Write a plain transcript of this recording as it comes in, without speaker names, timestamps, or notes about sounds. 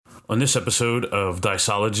On this episode of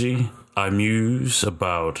Diceology, I muse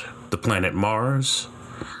about the planet Mars,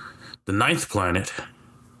 the ninth planet,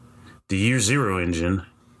 the Year Zero engine,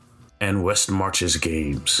 and West Marches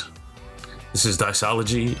games. This is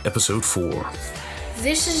Diceology, Episode 4.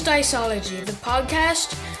 This is Diceology, the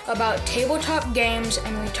podcast about tabletop games,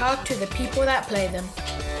 and we talk to the people that play them.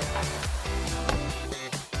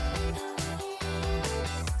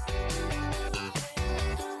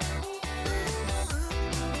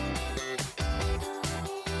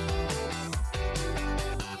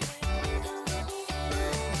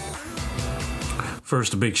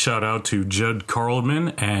 First, a big shout out to Judd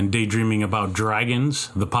Carlman and Daydreaming About Dragons,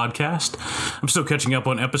 the podcast. I'm still catching up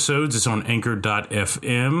on episodes. It's on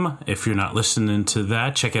anchor.fm. If you're not listening to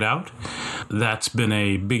that, check it out. That's been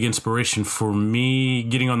a big inspiration for me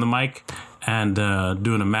getting on the mic and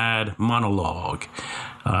doing a mad monologue.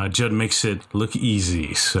 Judd makes it look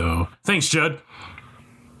easy. So thanks, Judd.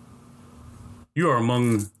 You are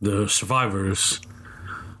among the survivors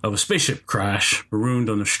of a spaceship crash marooned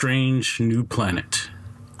on a strange new planet.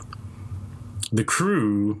 The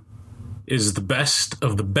crew is the best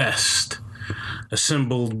of the best,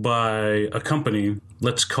 assembled by a company.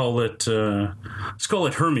 Let's call it Hermes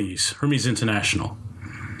International.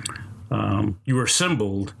 You were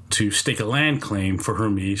assembled to stake a land claim for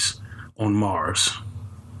Hermes on Mars.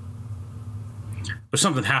 But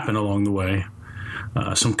something happened along the way.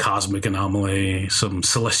 Some cosmic anomaly, some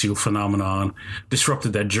celestial phenomenon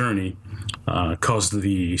disrupted that journey, caused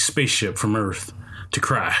the spaceship from Earth to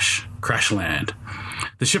crash land.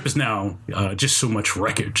 The ship is now just so much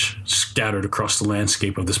wreckage scattered across the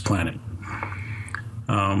landscape of this planet.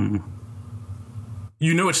 You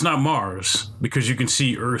know it's not Mars because you can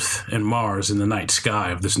see Earth and Mars in the night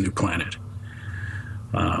sky of this new planet.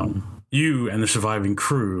 You and the surviving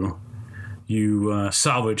crew, you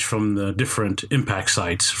salvage from the different impact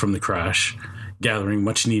sites from the crash, gathering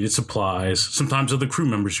much needed supplies, sometimes other crew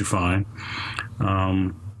members you find,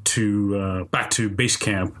 back to base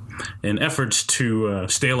camp in efforts to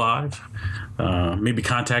stay alive, maybe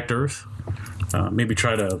contact Earth, maybe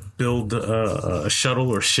try to build a shuttle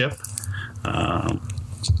or ship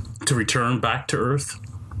to return back to Earth.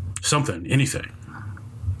 Something, anything.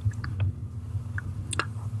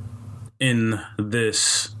 In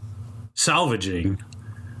this salvaging,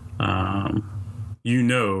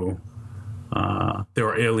 there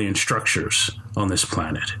are alien structures on this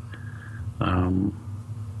planet, and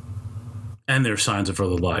there are signs of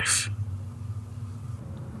other life.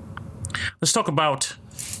 Let's talk about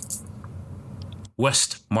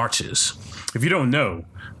West Marches. If you don't know,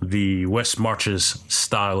 the West Marches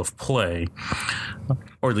style of play,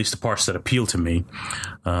 or at least the parts that appeal to me,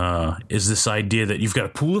 is this idea that you've got a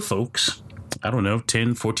pool of folks,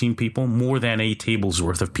 10, 14 people, more than a table's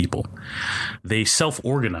worth of people. They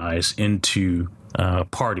self-organize into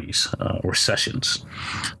parties or sessions.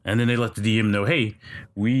 And then they let the DM know, hey,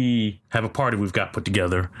 we have a party we've got put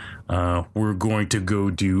together. We're going to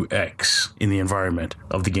go do X in the environment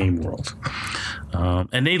of the game world.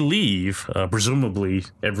 And they leave, presumably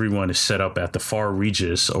everyone is set up at the far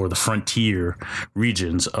reaches or the frontier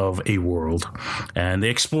regions of a world. And they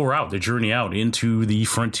explore out, they journey out into the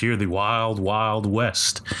frontier, the wild, wild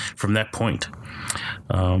west from that point.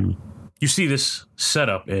 You see this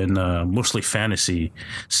setup in mostly fantasy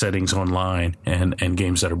settings online and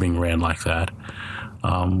games that are being ran like that.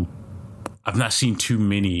 I've not seen too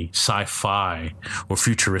many sci-fi or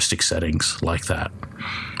futuristic settings like that.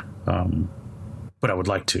 But I would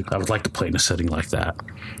like to. I would like to play in a setting like that.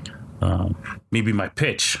 Maybe my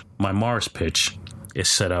Mars pitch, is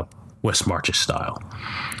set up West Marches style.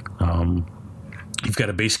 You've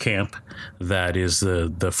got a base camp that is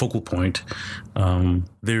the focal point.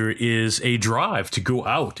 There is a drive to go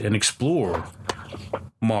out and explore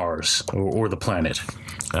Mars or the planet,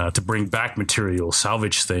 to bring back material,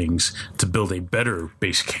 salvage things, to build a better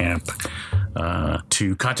base camp,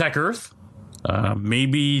 to contact Earth,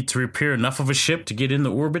 maybe to repair enough of a ship to get in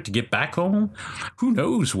the orbit to get back home. Who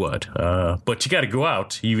knows what? But you got to go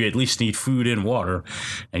out. You at least need food and water,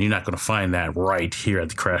 and you're not going to find that right here at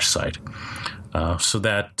the crash site. So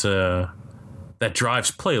that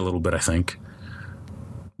drives play a little bit, I think.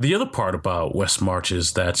 The other part about West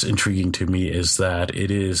Marches that's intriguing to me is that it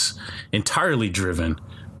is entirely driven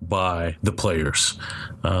by the players.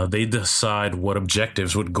 They decide what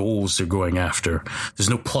objectives, what goals they're going after. There's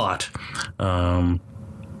no plot.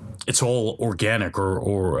 It's all organic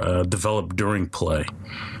or developed during play.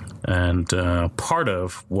 And part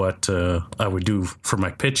of what I would do for my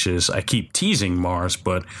pitch is I keep teasing Mars,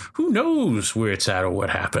 but who knows where it's at or what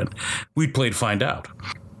happened. We'd play to find out.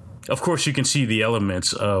 Of course, you can see the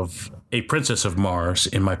elements of a princess of Mars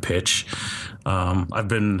in my pitch. I've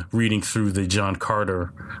been reading through the John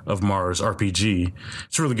Carter of Mars RPG.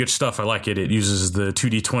 It's really good stuff. I like it. It uses the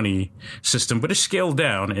 2D20 system, but it's scaled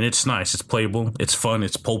down, and it's nice. It's playable. It's fun.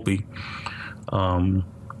 It's pulpy.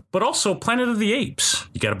 But also Planet of the Apes.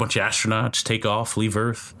 You got a bunch of astronauts take off, leave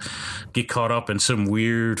Earth, get caught up in some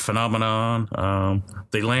weird phenomenon.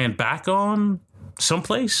 They land back on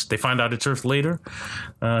someplace. They find out it's Earth later.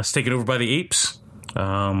 It's taken over by the apes.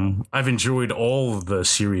 I've enjoyed all of the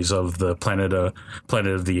series of the Planet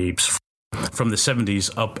of the Apes from the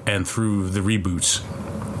 70s up and through the reboots,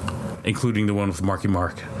 including the one with Marky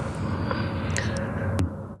Mark.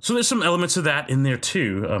 So there's some elements of that in there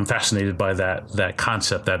too. I'm fascinated by that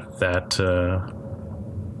concept, that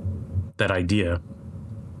idea.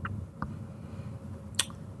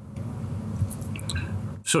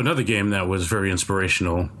 So another game that was very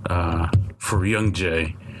inspirational for young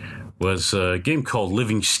Jay was a game called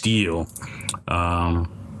Living Steel. Man,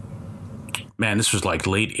 this was like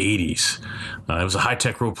late 80s. It was a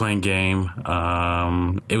high-tech role-playing game.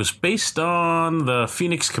 It was based on the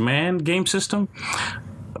Phoenix Command game system.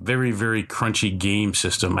 A very, very crunchy game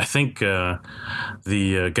system. I think the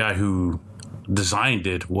guy who designed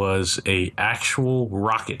it was a actual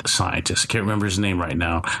rocket scientist. I can't remember his name right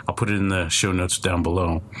now. I'll put it in the show notes down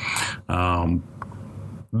below.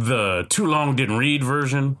 The too long didn't read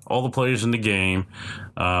version, all the players in the game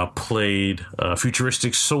played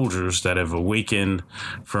futuristic soldiers that have awakened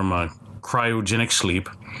from a cryogenic sleep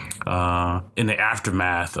in the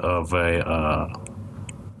aftermath of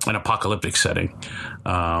an apocalyptic setting.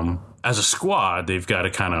 As a squad, they've got to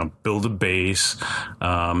kind of build a base,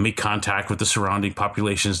 make contact with the surrounding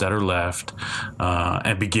populations that are left,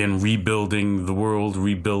 and begin rebuilding the world,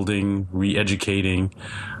 re-educating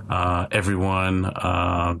everyone,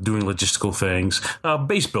 doing logistical things,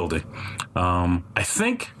 base building. I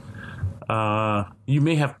think you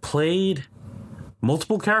may have played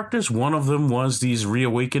multiple characters. One of them was these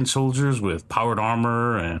reawakened soldiers with powered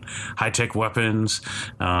armor and high-tech weapons.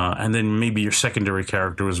 And then maybe your secondary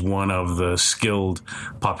character was one of the skilled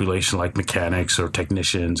population like mechanics or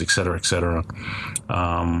technicians, et cetera, et cetera.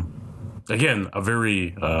 Again, a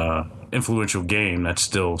very influential game that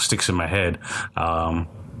still sticks in my head.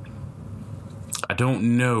 I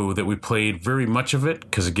don't know that we played very much of it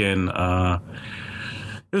because, again,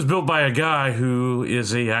 it was built by a guy who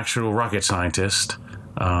is a actual rocket scientist.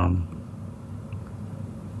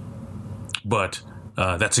 But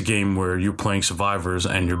that's a game where you're playing survivors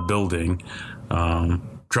and you're building.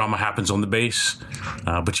 Drama happens on the base,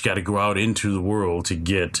 but you got to go out into the world to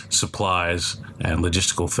get supplies and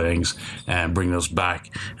logistical things and bring those back.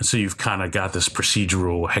 And so you've kind of got this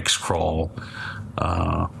procedural hex crawl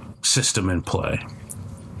system in play.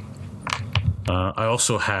 I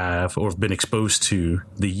also have been exposed to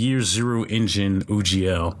the Year Zero Engine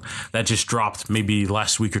OGL that just dropped maybe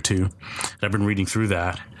last week or two. I've been reading through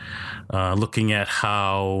that, looking at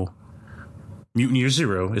how Mutant Year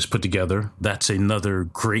Zero is put together. That's another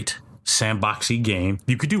great sandboxy game.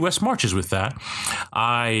 You could do West Marches with that.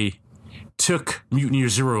 I took Mutant Year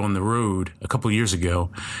Zero on the road a couple years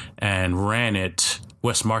ago and ran it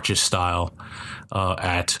West Marches style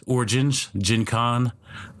at Origins, Gen Con,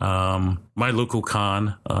 my local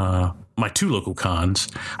con, my two local cons.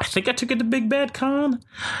 I think I took it to Big Bad Con.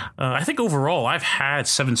 I think overall I've had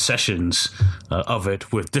 7 sessions of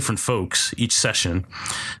it with different folks each session.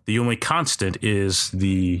 The only constant is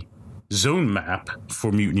the zone map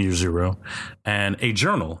for Mutant Year Zero and a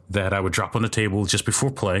journal that I would drop on the table just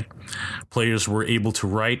before play. Players were able to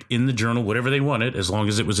write in the journal whatever they wanted as long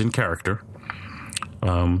as it was in character.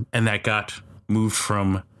 And that got moved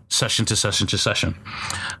from session to session to session.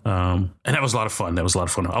 And that was a lot of fun.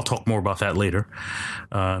 I'll talk more about that later.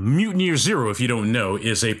 Mutant Year Zero, if you don't know,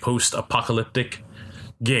 is a post-apocalyptic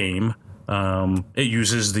game. It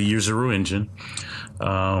uses the Year Zero engine.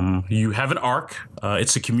 You have an arc.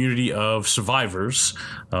 It's a community of survivors.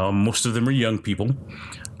 Most of them are young people.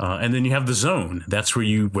 And then you have the zone. That's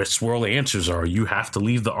where all the answers are. You have to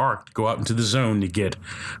leave the arc, go out into the zone to get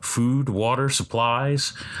food, water,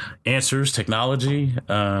 supplies, answers, technology.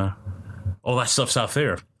 All that stuff's out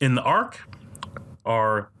there. In the arc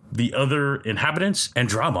are the other inhabitants and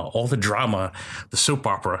drama. All the drama, the soap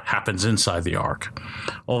opera happens inside the arc.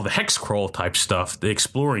 All the hex crawl type stuff, the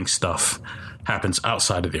exploring stuff happens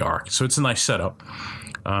outside of the arc. So it's a nice setup.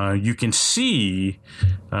 You can see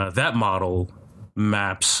that model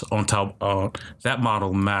maps onto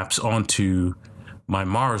my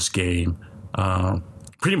Mars game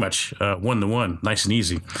pretty much 1-to-1, nice and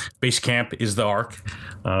easy. Base camp is the Ark.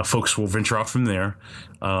 Folks will venture out from there.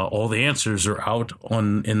 All the answers are out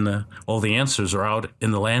in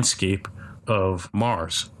the landscape of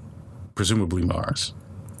Mars, presumably Mars.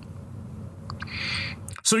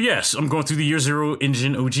 So yes, I'm going through the Year Zero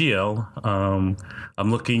engine OGL.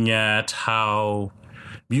 I'm looking at how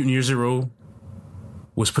Mutant Year Zero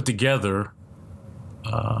was put together,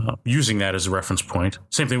 using that as a reference point.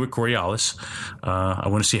 Same thing with Coriolis. I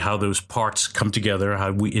want to see how those parts come together,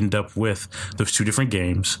 how we end up with those two different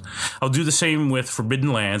games. I'll do the same with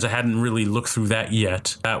Forbidden Lands. I hadn't really looked through that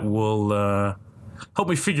yet. That will help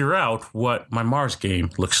me figure out what my Mars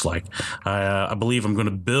game looks like. I believe I'm going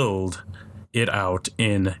to build it out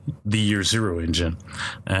in the Year Zero engine,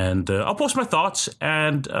 and I'll post my thoughts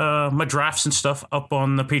and my drafts and stuff up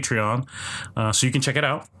on the Patreon, so you can check it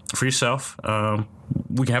out for yourself.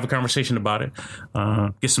 We can have a conversation about it,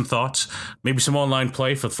 get some thoughts, maybe some online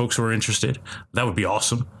play for the folks who are interested. That would be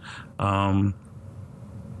awesome. But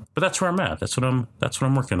that's where I'm at. That's what I'm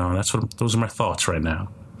working on. Those are my thoughts right now.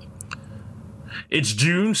 It's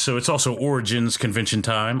June, so it's also Origins convention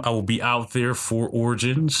time. I will be out there for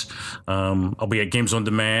Origins. I'll be at Games on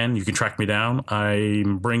Demand. You can track me down.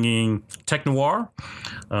 I'm bringing Tech Noir.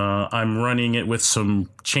 I'm running it with some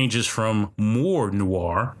changes from More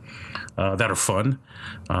Noir that are fun.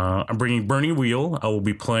 I'm bringing Burning Wheel. I will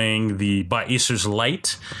be playing the By Acer's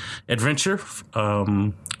Light adventure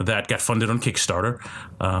that got funded on Kickstarter.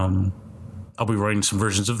 I'll be writing some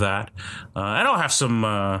versions of that. And I'll have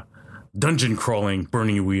some dungeon crawling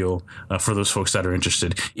Burning Wheel for those folks that are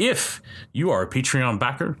interested. If you are a Patreon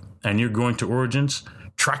backer and you're going to Origins,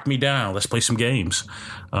 track me down. Let's play some games.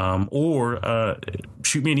 Or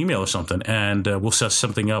shoot me an email or something, and we'll set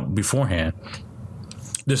something up beforehand.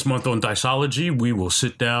 This month on Diceology, we will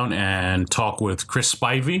sit down and talk with Chris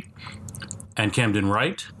Spivey and Camden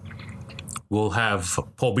Wright. We'll have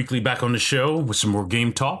Paul Beakley back on the show with some more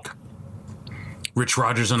game talk. Rich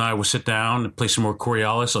Rogers and I will sit down and play some more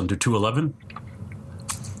Coriolis under 211.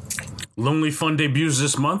 Lonely Fun debuts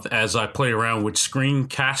this month as I play around with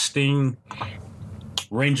screencasting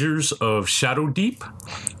Rangers of Shadow Deep.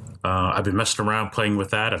 I've been messing around playing with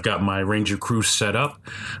that. I've got my Ranger crew set up.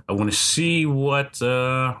 I want to see what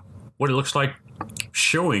it looks like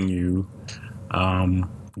showing you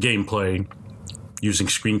gameplay using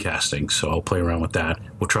screencasting. So I'll play around with that.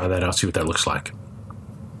 We'll try that out, see what that looks like.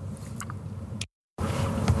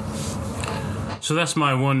 So that's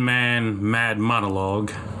my one-man mad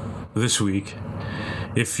monologue this week.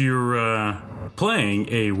 If you're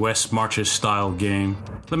playing a Wes Marches style game,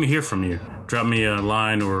 let me hear from you. Drop me a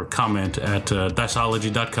line or comment at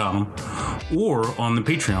diceology.com or on the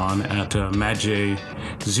Patreon at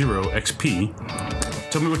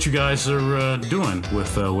MadJay0XP. Tell me what you guys are doing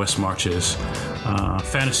with Wes Marches,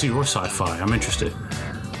 fantasy or sci-fi. I'm interested.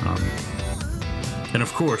 And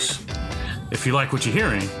of course, if you like what you're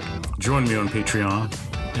hearing, join me on Patreon,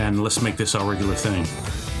 and let's make this our regular thing.